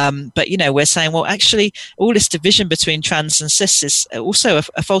 But, we're saying, well, actually, all this division between trans and cis is also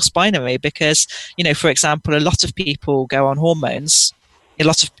a false binary because, for example, a lot of people go on hormones. A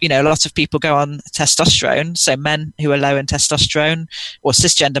lot of people go on testosterone. So men who are low in testosterone, or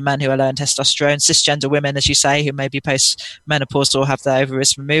cisgender men who are low in testosterone, cisgender women, as you say, who may be post-menopause or have their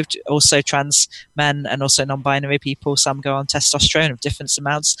ovaries removed, also trans men and also non-binary people, some go on testosterone of different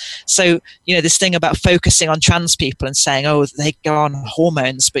amounts. So, this thing about focusing on trans people and saying, oh, they go on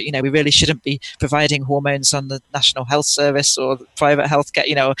hormones, but, we really shouldn't be providing hormones on the National Health Service or private healthcare,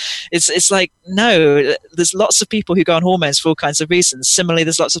 it's like, no, there's lots of people who go on hormones for all kinds of reasons. Similarly,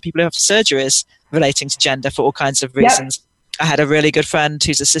 there's lots of people who have surgeries relating to gender for all kinds of reasons. Yep. I had a really good friend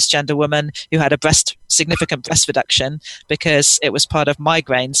who's a cisgender woman who had a significant breast reduction because it was part of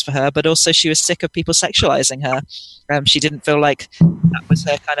migraines for her, but also she was sick of people sexualizing her. She didn't feel like that was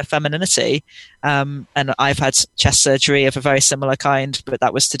her kind of femininity. And I've had chest surgery of a very similar kind, but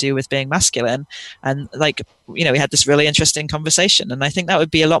that was to do with being masculine. And we had this really interesting conversation. And I think that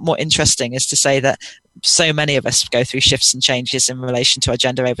would be a lot more interesting, is to say that so many of us go through shifts and changes in relation to our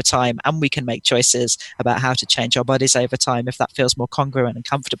gender over time, and we can make choices about how to change our bodies over time if that feels more congruent and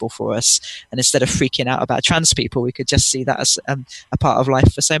comfortable for us. And instead of freaking out about trans people, we could just see that as a part of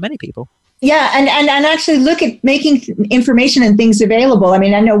life for so many people. Yeah, and actually look at making information and things available. I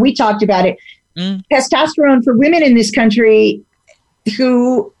mean, I know we talked about it. Testosterone for women in this country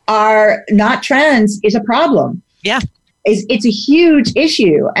who are not trans is a problem. Yeah. It's a huge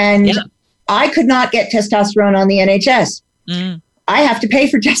issue. And I could not get testosterone on the NHS. I have to pay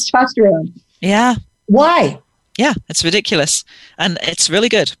for testosterone. Yeah. Why? Yeah, it's ridiculous. And it's really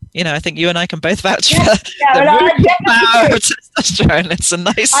good. I think you and I can both vouch for the power of testosterone. It's a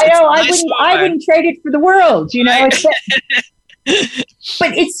nice... I know, I wouldn't trade it for the world, Right.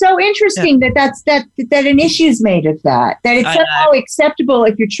 But it's so interesting that an issue's made of that it's somehow acceptable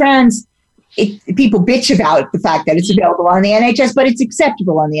if you're trans. People bitch about the fact that it's available on the NHS, but it's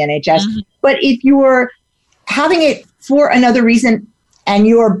acceptable on the NHS. But if you're having it for another reason and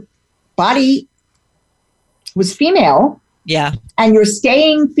your body was female, and you're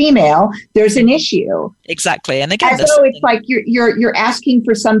staying female, there's an issue. Exactly. And again, so it's like you're asking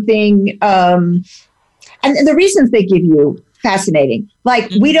for something, and the reasons they give you, fascinating.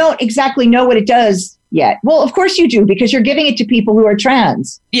 Like, we don't exactly know what it does yet. Well, of course you do, because you're giving it to people who are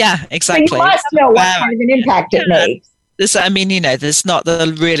trans. Yeah, exactly. So you must know what kind of an impact it makes. There's not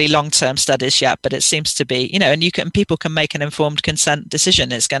the really long-term studies yet, but it seems to be, and people can make an informed consent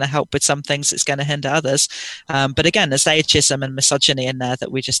decision. It's going to help with some things, it's going to hinder others. But again, there's ageism and misogyny in there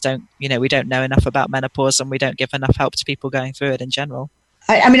that we just don't, we don't know enough about menopause, and we don't give enough help to people going through it in general.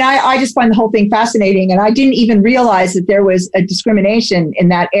 I just find the whole thing fascinating, and I didn't even realize that there was a discrimination in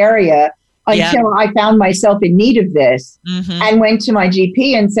that area until I found myself in need of this and went to my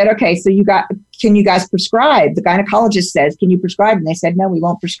GP and said, okay, so can you guys prescribe? The gynecologist says, can you prescribe? And they said, no, we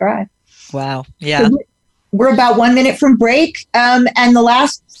won't prescribe. Wow. Yeah. So we're about 1 minute from break. And the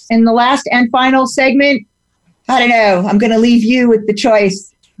last and final segment, I don't know, I'm going to leave you with the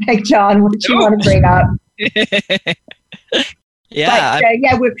choice. Like, John, what you want to bring up?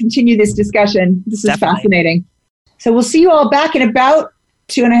 We'll continue this discussion. This is fascinating. So we'll see you all back in about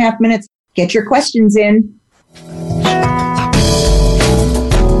 2.5 minutes. Get your questions in.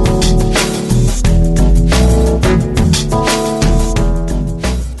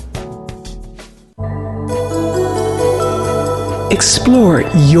 Explore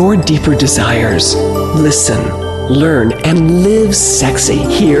your deeper desires. Listen, learn, and live sexy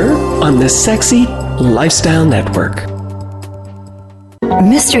here on the Sexy Lifestyle Network.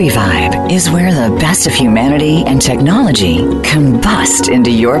 Mystery Vibe is where the best of humanity and technology combust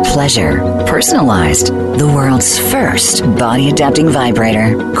into your pleasure. Personalized, the world's first body-adapting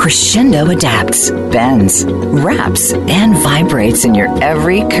vibrator. Crescendo adapts, bends, wraps, and vibrates in your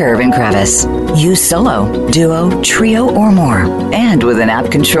every curve and crevice. Use solo, duo, trio, or more. And with an app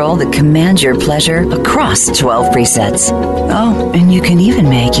control that commands your pleasure across 12 presets. Oh, and you can even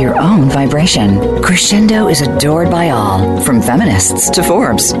make your own vibration. Crescendo is adored by all, from feminists to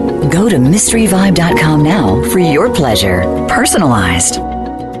Forbes. Go to mysteryvibe.com now for your pleasure, personalized.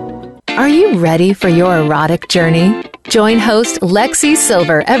 Are you ready for your erotic journey? Join host Lexi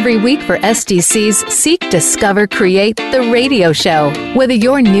Silver every week for SDC's Seek, Discover, Create, the radio show. Whether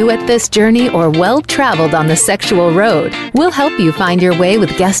you're new at this journey or well-traveled on the sexual road, we'll help you find your way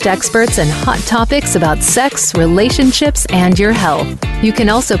with guest experts and hot topics about sex, relationships, and your health. You can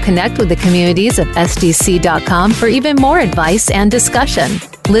also connect with the communities of SDC.com for even more advice and discussion.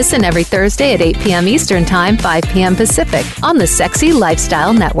 Listen every Thursday at 8 p.m. Eastern Time, 5 p.m. Pacific on the Sexy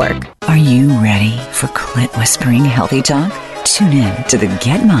Lifestyle Network. Are you ready for clit whispering healthy talk? Tune in to the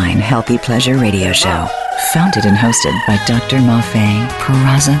Get Mine Healthy Pleasure radio show, founded and hosted by Dr. Mafe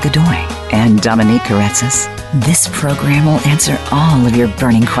Peraza Godoy and Dominique Karetzis. This program will answer all of your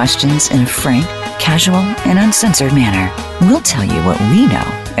burning questions in a frank, casual, and uncensored manner. We'll tell you what we know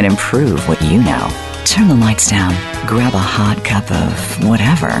and improve what you know. Turn the lights down, grab a hot cup of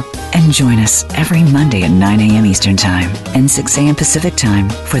whatever, and join us every Monday at 9 a.m. Eastern Time and 6 a.m. Pacific Time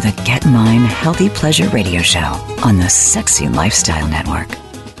for the Get Mine Healthy Pleasure radio show on the Sexy Lifestyle Network.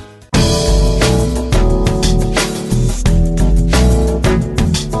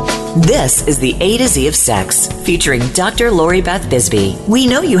 This is the A to Z of Sex, featuring Dr. Lori Bisbey. We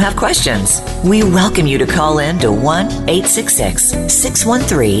know you have questions. We welcome you to call in to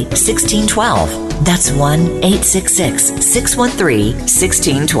 1-866-613-1612. That's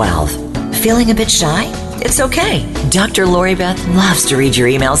 1-866-613-1612. Feeling a bit shy? It's okay. Dr. Lori Beth loves to read your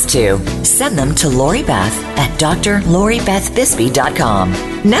emails too. Send them to Lori Beth at drloribethbisbey.com.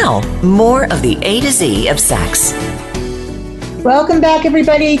 Now, more of the A to Z of Sex. Welcome back,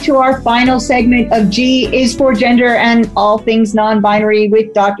 everybody, to our final segment of G is for Gender and All Things Non-Binary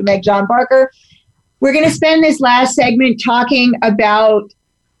with Dr. Meg John Parker. We're going to spend this last segment talking about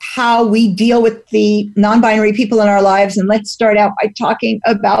how we deal with the non-binary people in our lives. And let's start out by talking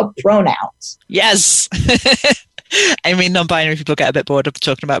about pronouns. Yes. I mean, non-binary people get a bit bored of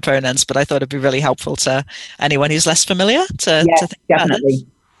talking about pronouns, but I thought it'd be really helpful to anyone who's less familiar to think definitely. About it.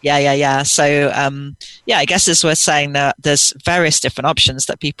 Yeah. So, I guess as we're saying that there's various different options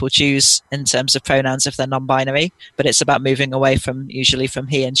that people choose in terms of pronouns if they're non-binary, but it's about moving away from usually from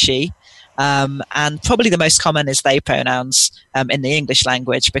he and she. And probably the most common is they pronouns in the English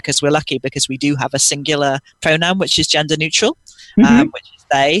language, because we're lucky because we do have a singular pronoun, which is gender neutral, which is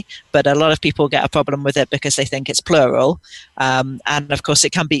they, but a lot of people get a problem with it because they think it's plural. And of course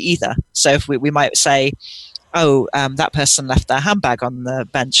it can be either. So if we might say, that person left their handbag on the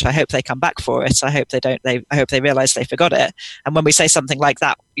bench. I hope they come back for it. I hope they don't. I hope they realize they forgot it. And when we say something like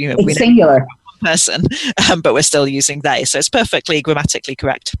that, it's singular. One person, but we're still using they. So it's perfectly grammatically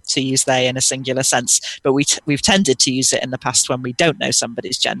correct to use they in a singular sense. But we've tended to use it in the past when we don't know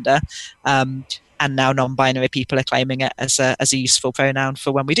somebody's gender. And now non-binary people are claiming it as a useful pronoun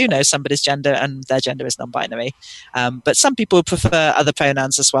for when we do know somebody's gender and their gender is non-binary. But some people prefer other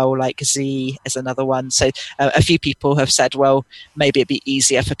pronouns as well, like Z is another one. So a few people have said, well, maybe it'd be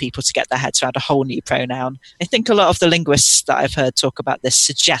easier for people to get their heads around a whole new pronoun. I think a lot of the linguists that I've heard talk about this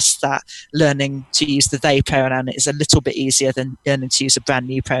suggest that learning to use the they pronoun is a little bit easier than learning to use a brand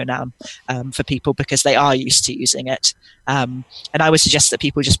new pronoun for people, because they are used to using it. And I would suggest that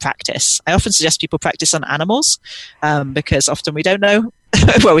people just practice. I often suggest people practice on animals because often we don't know.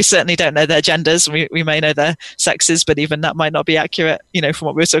 Well, we certainly don't know their genders. We may know their sexes, but even that might not be accurate, from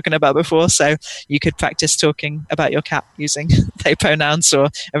what we were talking about before. So you could practice talking about your cat using they pronouns, or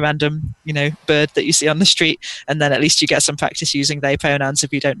a random, bird that you see on the street. And then at least you get some practice using they pronouns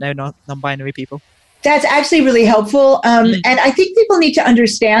if you don't know non-binary people. That's actually really helpful. And I think people need to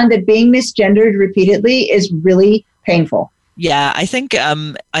understand that being misgendered repeatedly is really painful. Yeah, I think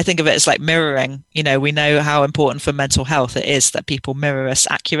of it as like mirroring. We know how important for mental health it is that people mirror us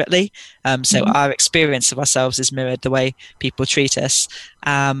accurately. So our experience of ourselves is mirrored the way people treat us.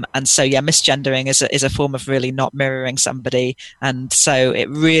 And so, misgendering is a form of really not mirroring somebody. And so it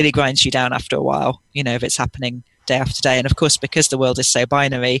really grinds you down after a while, if it's happening day after day. And of course, because the world is so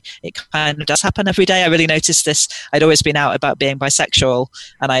binary, it kind of does happen every day. I really noticed this. I'd always been out about being bisexual,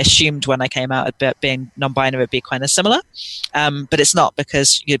 and I assumed when I came out about being non-binary it'd be kind of similar. But it's not,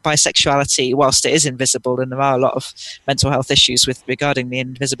 because bisexuality, whilst it is invisible, and there are a lot of mental health issues regarding the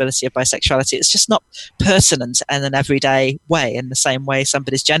invisibility of bisexuality, it's just not pertinent in an everyday way, in the same way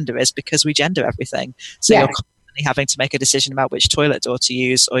somebody's gender is, because we gender everything. So you're having to make a decision about which toilet door to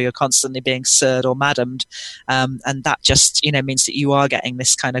use, or you're constantly being sirred or madamed, and that just means that you are getting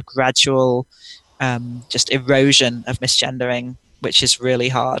this kind of gradual just erosion of misgendering, which is really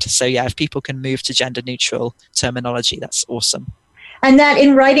hard. So if people can move to gender neutral terminology, that's awesome. And that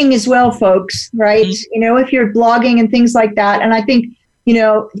in writing as well, folks, right? If you're blogging and things like that, and I think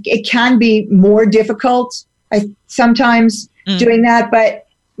it can be more difficult sometimes doing that, but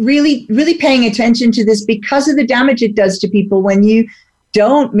really, really paying attention to this because of the damage it does to people when you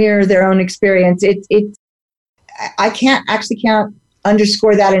don't mirror their own experience. I can't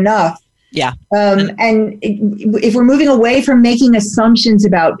underscore that enough. Yeah. And if we're moving away from making assumptions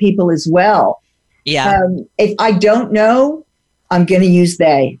about people as well, if I don't know, I'm going to use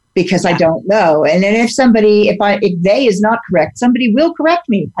they because I don't know. And then if they is not correct, somebody will correct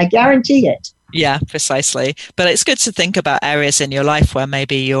me. I guarantee it. Yeah, precisely. But it's good to think about areas in your life where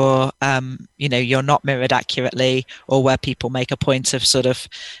maybe you're not mirrored accurately, or where people make a point of sort of,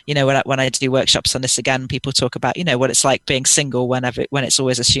 when I do workshops on this again, people talk about, what it's like being single when it's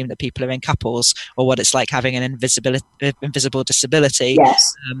always assumed that people are in couples, or what it's like having an invisible disability.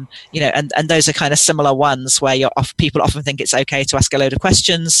 Yes. And those are kind of similar ones where people often think it's okay to ask a load of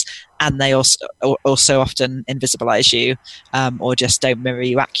questions, and they also often invisibilize you, or just don't mirror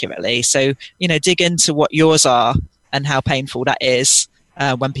you accurately. So, dig into what yours are and how painful that is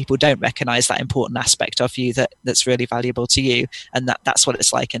when people don't recognize that important aspect of you that's really valuable to you. And that's what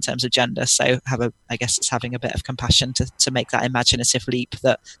it's like in terms of gender. So I guess it's having a bit of compassion to make that imaginative leap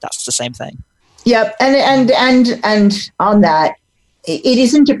that's the same thing. Yep. And on that, it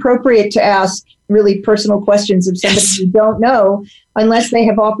isn't appropriate to ask really personal questions of somebody you don't know unless they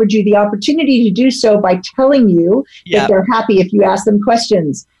have offered you the opportunity to do so by telling you that they're happy if you ask them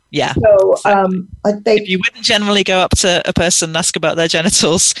questions. Yeah. So if you wouldn't generally go up to a person and ask about their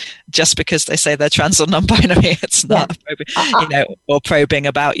genitals just because they say they're trans or non-binary, it's not or probing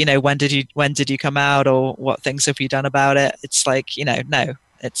about, when did you come out, or what things have you done about it? It's like, no,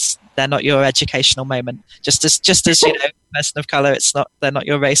 they're not your educational moment. Just as a person of color, they're not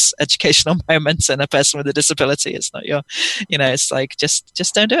your race educational moment, and a person with a disability, it's not your, it's like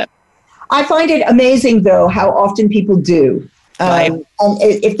just don't do it. I find it amazing though how often people do. Right. And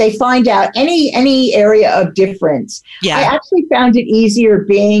if they find out any area of difference, I actually found it easier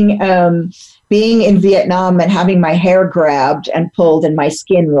being in Vietnam and having my hair grabbed and pulled and my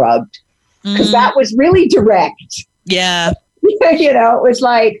skin rubbed, because that was really direct. Yeah. It was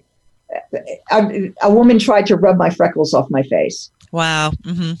like a woman tried to rub my freckles off my face. Wow.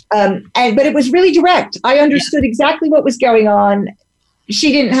 Mm-hmm. But it was really direct. I understood exactly what was going on.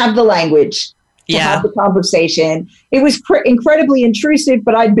 She didn't have the language to have the conversation. It was incredibly intrusive,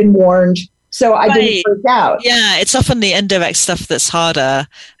 but I'd been warned, so I didn't freak out. Yeah, it's often the indirect stuff that's harder.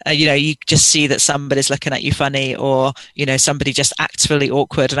 You just see that somebody's looking at you funny, or, somebody just acts really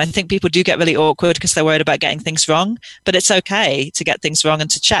awkward. And I think people do get really awkward because they're worried about getting things wrong, but it's okay to get things wrong and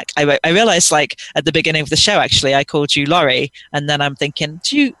to check. I realized, like, at the beginning of the show, actually, I called you Lori, and then I'm thinking,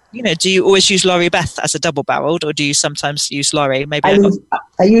 do you always use Lori Beth as a double-barreled, or do you sometimes use Lori? Maybe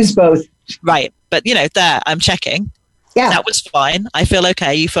I use both. Right. But, there, I'm checking. Yeah. That was fine. I feel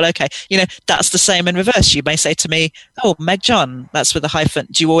okay. You feel okay. That's the same in reverse. You may say to me, oh, Meg John, that's with a hyphen.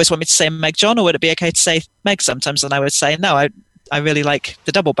 Do you always want me to say Meg John, or would it be okay to say Meg sometimes? And I would say, no, I really like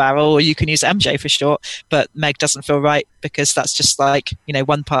the double barrel, or you can use MJ for short, but Meg doesn't feel right because that's just like,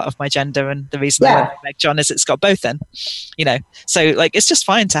 one part of my gender. And the reason I like Meg John is it's got both in, so like, it's just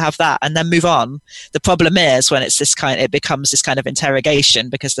fine to have that and then move on. The problem is when it becomes this kind of interrogation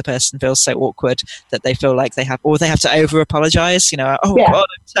because the person feels so awkward that they feel like they have to over apologize, God, I'm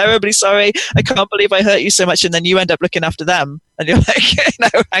terribly sorry. I can't believe I hurt you so much. And then you end up looking after them and you're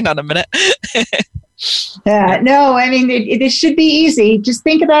like, hang on a minute. No, I mean, this should be easy. Just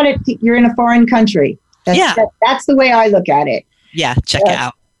think about it. You're in a foreign country. That's the way I look at it. Yeah, check it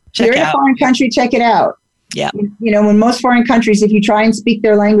out. You're in a foreign country, check it out. Yeah. In most foreign countries, if you try and speak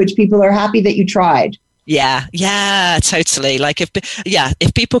their language, people are happy that you tried. Yeah, totally. Like if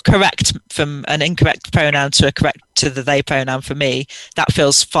people correct from an incorrect pronoun to the they pronoun for me, that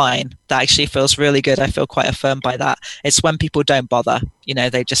feels fine. That actually feels really good. I feel quite affirmed by that. It's when people don't bother.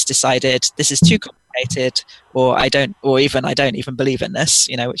 They've just decided this is too complicated, or I don't even believe in this.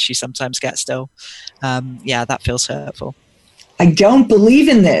 Which you sometimes get still. That feels hurtful. I don't believe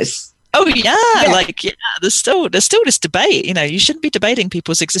in this. Oh yeah. There's still this debate. You shouldn't be debating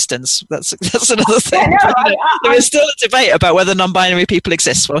people's existence. That's another thing. There is still a debate about whether non-binary people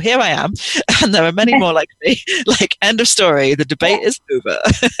exist. Well, here I am, and there are many more like me. Like, end of story. The debate is over.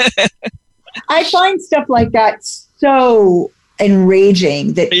 I find stuff like that so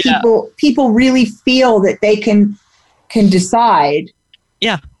enraging that people really feel that they can decide.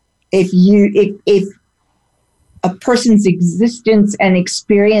 Yeah. If a person's existence and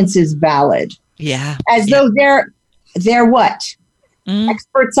experience is valid. Yeah. As though they're what?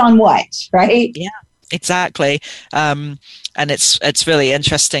 Experts on what, right? Yeah. Exactly. And it's really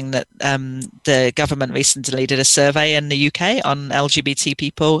interesting that the government recently did a survey in the UK on LGBT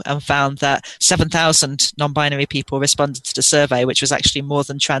people and found that 7,000 non-binary people responded to the survey, which was actually more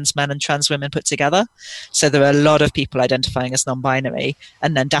than trans men and trans women put together. So there are a lot of people identifying as non-binary.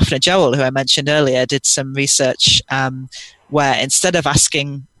 And then Daphne Joel, who I mentioned earlier, did some research where instead of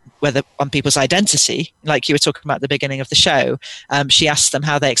asking whether on people's identity, like you were talking about at the beginning of the show, she asked them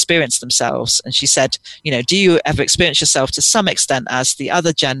how they experience themselves. And she said, do you ever experience yourself to some extent as the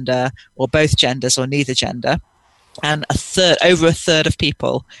other gender or both genders or neither gender? And over a third of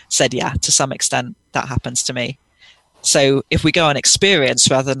people said, yeah, to some extent that happens to me. So if we go on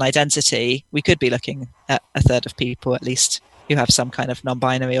experience rather than identity, we could be looking at a third of people at least who have some kind of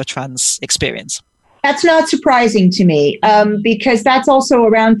non-binary or trans experience. That's not surprising to me, because that's also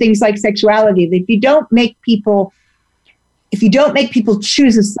around things like sexuality. If you don't make people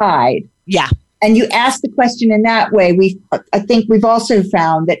choose a side, yeah, and you ask the question in that way, I think we've also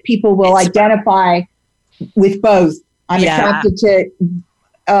found that people will identify with both. I'm attracted to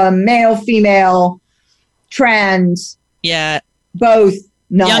male, female, trans, both.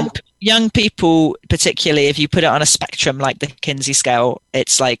 Young people, particularly if you put it on a spectrum like the Kinsey scale,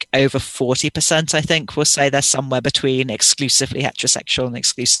 it's like over 40%, I think, will say they're somewhere between exclusively heterosexual and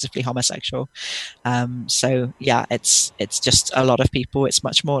exclusively homosexual. So yeah, it's just a lot of people. It's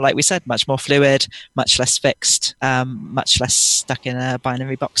much more, like we said, much more fluid, much less fixed, much less stuck in a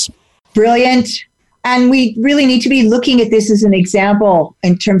binary box. Brilliant. And we really need to be looking at this as an example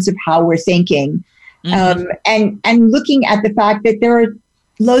in terms of how we're thinking, and looking at the fact that there are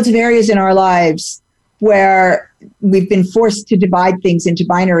loads of areas in our lives where we've been forced to divide things into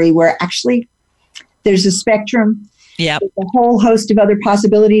binary, where actually there's a spectrum. Yeah. There's a whole host of other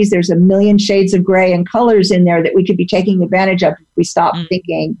possibilities. There's a million shades of gray and colors in there that we could be taking advantage of if we stop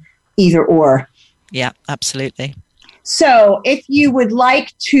thinking either or. Yeah, absolutely. So if you would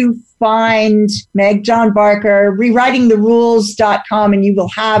like to find Meg John Barker, rewritingtherules.com, and you will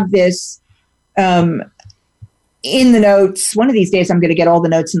have this in the notes. One of these days, I'm going to get all the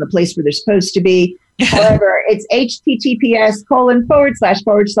notes in the place where they're supposed to be. However, it's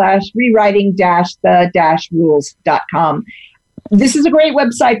https://rewriting-the-rules.com. This is a great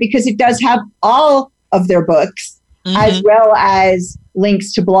website because it does have all of their books, as well as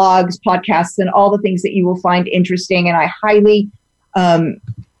links to blogs, podcasts, and all the things that you will find interesting. And I highly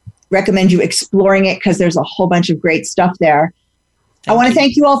recommend you exploring it because there's a whole bunch of great stuff there. I want to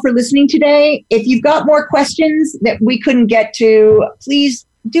thank you all for listening today. If you've got more questions that we couldn't get to, please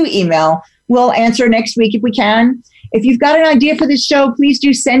do email. We'll answer next week if we can. If you've got an idea for this show, please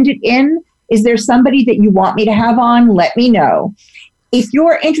do send it in. Is there somebody that you want me to have on? Let me know. If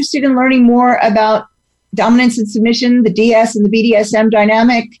you're interested in learning more about dominance and submission, the DS and the BDSM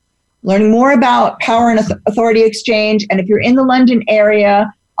dynamic, learning more about power and authority exchange, and if you're in the London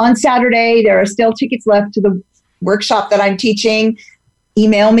area, on Saturday, there are still tickets left to the workshop that I'm teaching.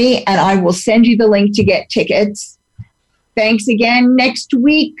 Email me and I will send you the link to get tickets. Thanks again. Next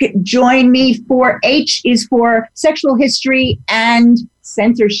week, join me for H is for Sexual History and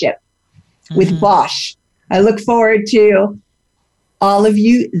Censorship with Bosch. I look forward to all of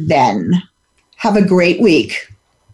you then. Have a great week.